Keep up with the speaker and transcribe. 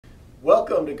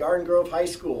Welcome to Garden Grove High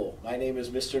School. My name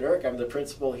is Mr. Dirk. I'm the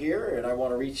principal here, and I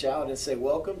want to reach out and say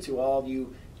welcome to all of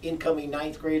you incoming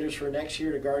ninth graders for next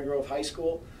year to Garden Grove High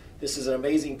School. This is an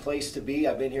amazing place to be.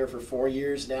 I've been here for 4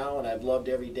 years now, and I've loved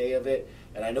every day of it.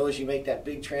 And I know as you make that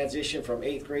big transition from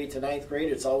 8th grade to ninth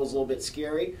grade, it's always a little bit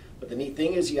scary. But the neat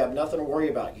thing is you have nothing to worry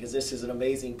about because this is an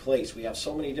amazing place. We have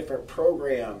so many different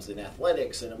programs and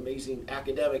athletics and amazing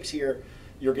academics here.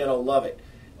 You're going to love it.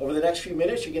 Over the next few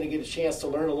minutes, you're going to get a chance to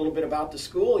learn a little bit about the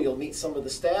school. You'll meet some of the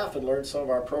staff and learn some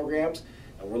of our programs.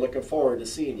 And we're looking forward to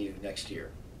seeing you next year.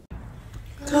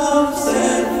 Come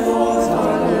send forth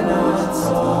Argonauts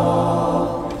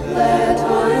all, let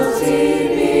loyalty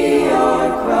be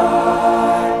our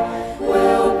cry.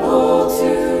 We'll pull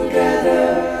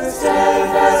together,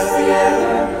 steadfastly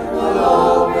ever, we'll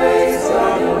all praise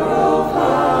Garden Grove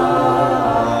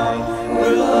High.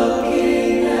 We're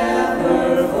looking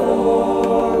ever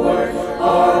forward,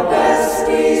 our best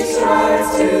we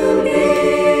strive to be.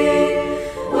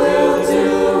 We'll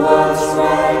do what's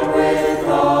right with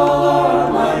all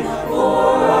our might,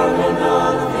 for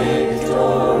Argonaut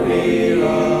victory.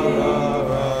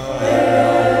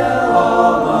 Hail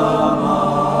Alma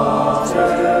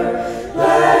Mater,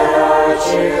 let our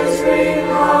cheers ring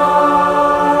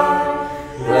high.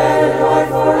 Red and white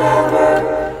forever,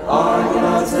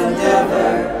 Argonauts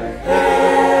endeavor.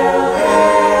 Hail,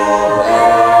 hail,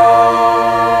 hail.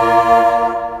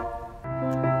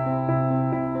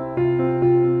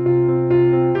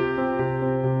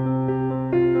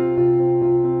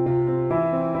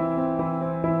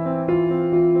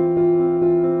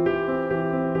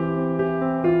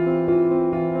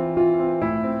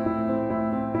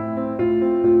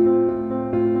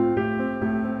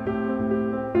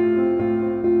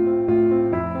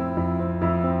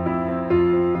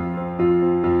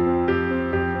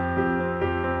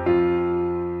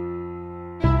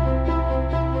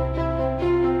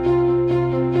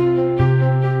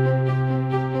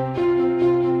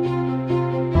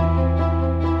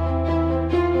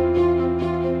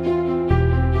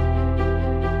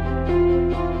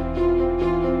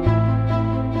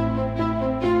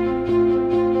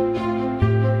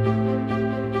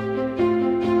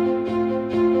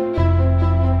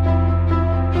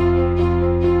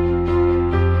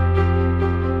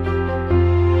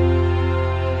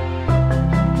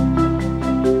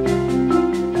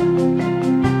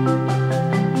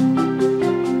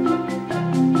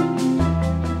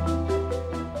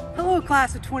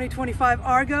 Class of 2025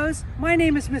 Argos. My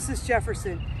name is Mrs.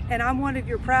 Jefferson, and I'm one of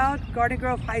your proud Garden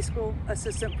Grove High School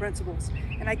assistant principals.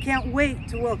 And I can't wait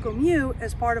to welcome you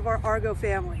as part of our Argo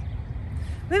family.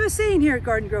 We have a saying here at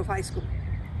Garden Grove High School: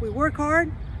 we work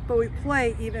hard, but we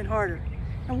play even harder.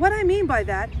 And what I mean by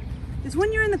that is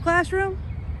when you're in the classroom,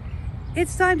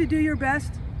 it's time to do your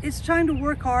best, it's time to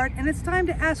work hard, and it's time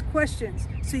to ask questions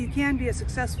so you can be as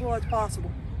successful as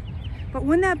possible. But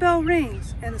when that bell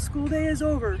rings and the school day is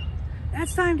over,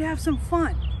 that's time to have some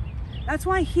fun. That's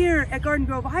why here at Garden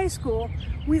Grove High School,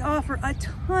 we offer a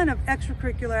ton of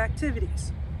extracurricular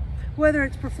activities. Whether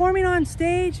it's performing on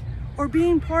stage or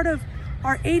being part of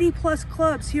our 80+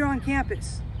 clubs here on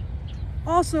campus.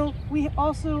 Also, we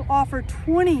also offer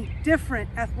 20 different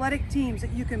athletic teams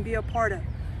that you can be a part of.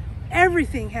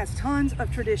 Everything has tons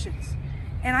of traditions.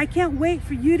 And I can't wait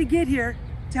for you to get here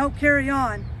to help carry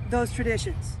on those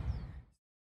traditions.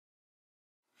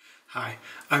 Hi,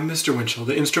 I'm Mr. Winchell,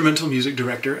 the Instrumental Music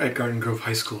Director at Garden Grove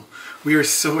High School. We are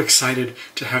so excited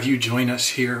to have you join us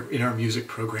here in our music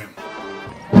program.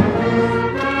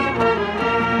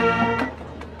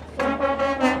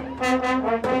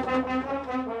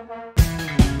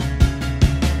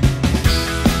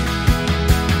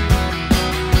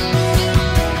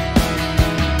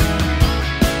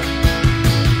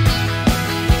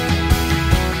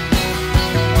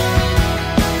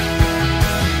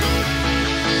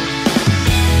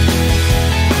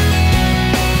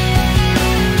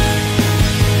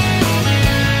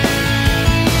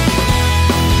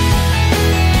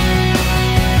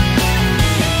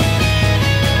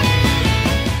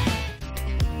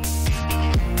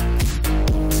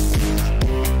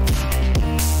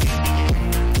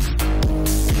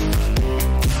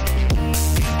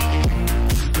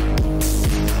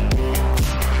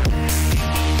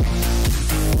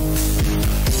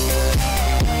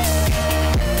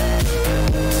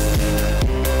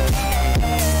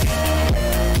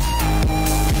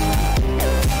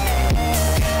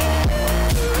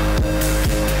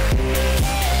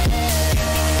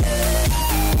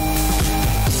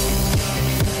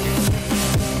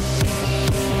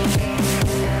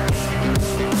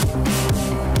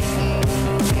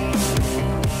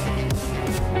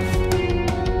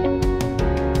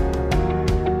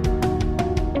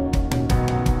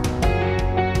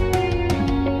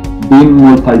 being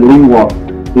multilingual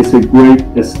is a great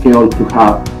skill to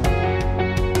have.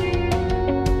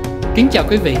 Kính chào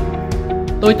quý vị,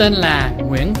 tôi tên là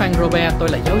Nguyễn Văn Robert, tôi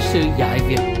là giáo sư dạy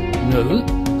Việt ngữ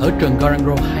ở trường Garden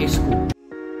Grove High School.